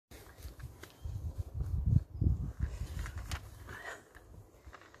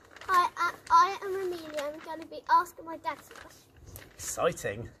I'm going to be asking my dad some questions.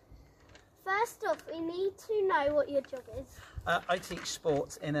 Exciting. First off, we need to know what your job is. I teach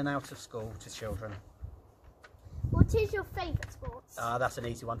sports in and out of school to children. What is your favourite sports? That's an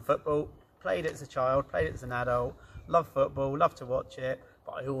easy one. Football. Played it as a child, played it as an adult. Love football, love to watch it.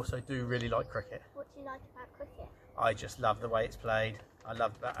 But I also do really like cricket. What do you like about cricket? I just love the way it's played. I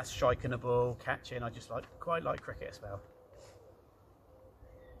love that striking a ball, catching. I just quite like cricket as well.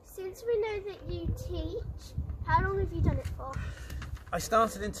 Since we know that you teach, how long have you done it for? I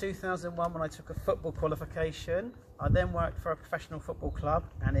started in 2001 when I took a football qualification. I then worked for a professional football club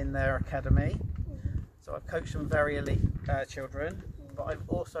and in their academy. So I've coached some very elite children, but I've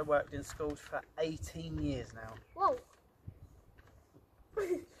also worked in schools for 18 years now. Whoa!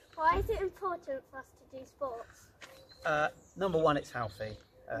 Why is it important for us to do sports? Number one, it's healthy,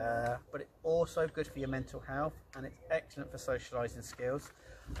 but it's also good for your mental health, and it's excellent for socialising skills.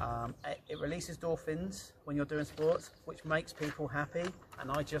 It releases endorphins when you're doing sports, which makes people happy,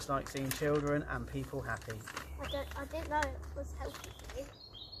 and I just like seeing children and people happy. I didn't know it was healthy for you.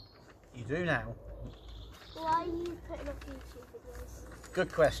 You do now. Why are you putting up YouTube videos?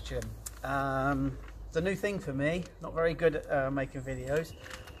 Good question. It's a new thing for me, not very good at making videos,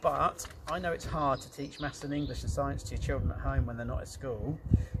 but I know it's hard to teach maths and English and science to your children at home when they're not at school.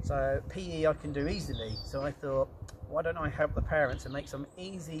 So PE I can do easily, so I thought, why don't I help the parents and make some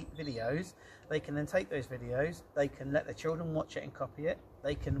easy videos? They can then take those videos, they can let their children watch it and copy it,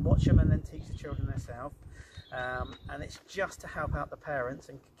 they can watch them and then teach the children themselves, and it's just to help out the parents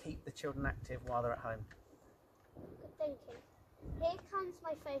and keep the children active while they're at home. Good thinking. Here comes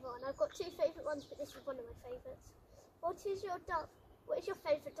my favourite one. I've got two favourite ones, but this is one of my favourites. What is your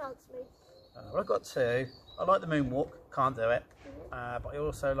favourite dance move? Well, I've got two. I like the moonwalk, can't do it, but I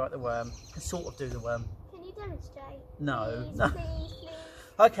also like the worm. I can sort of do the worm. Can you demonstrate? No. Please, No. please, please.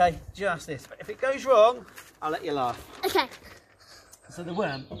 Okay, just this. But if it goes wrong, I'll let you laugh. Okay. So the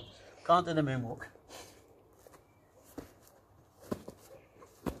worm can't do the moonwalk.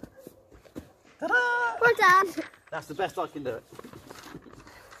 Ta-da! Well done. That's the best I can do it.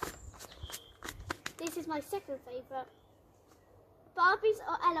 This is my second favourite. Barbies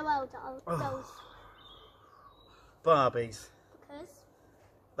or LOL dolls? Barbies. Because?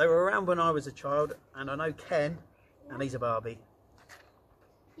 They were around when I was a child, and I know Ken, and he's a Barbie.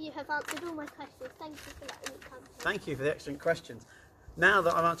 You have answered all my questions. Thank you for letting me come. Thank you for the excellent questions. Now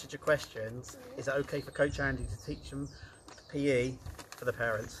that I've answered your questions, is it okay for Coach Andy to teach them PE for the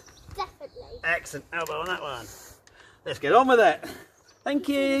parents? Definitely. Excellent. Elbow on that one. Let's get on with it. Thank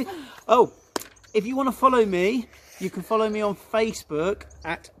you. Oh, if you want to follow me, you can follow me on Facebook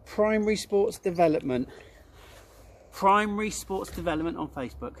at Primary Sports Development. Primary Sports Development on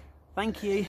Facebook. Thank you.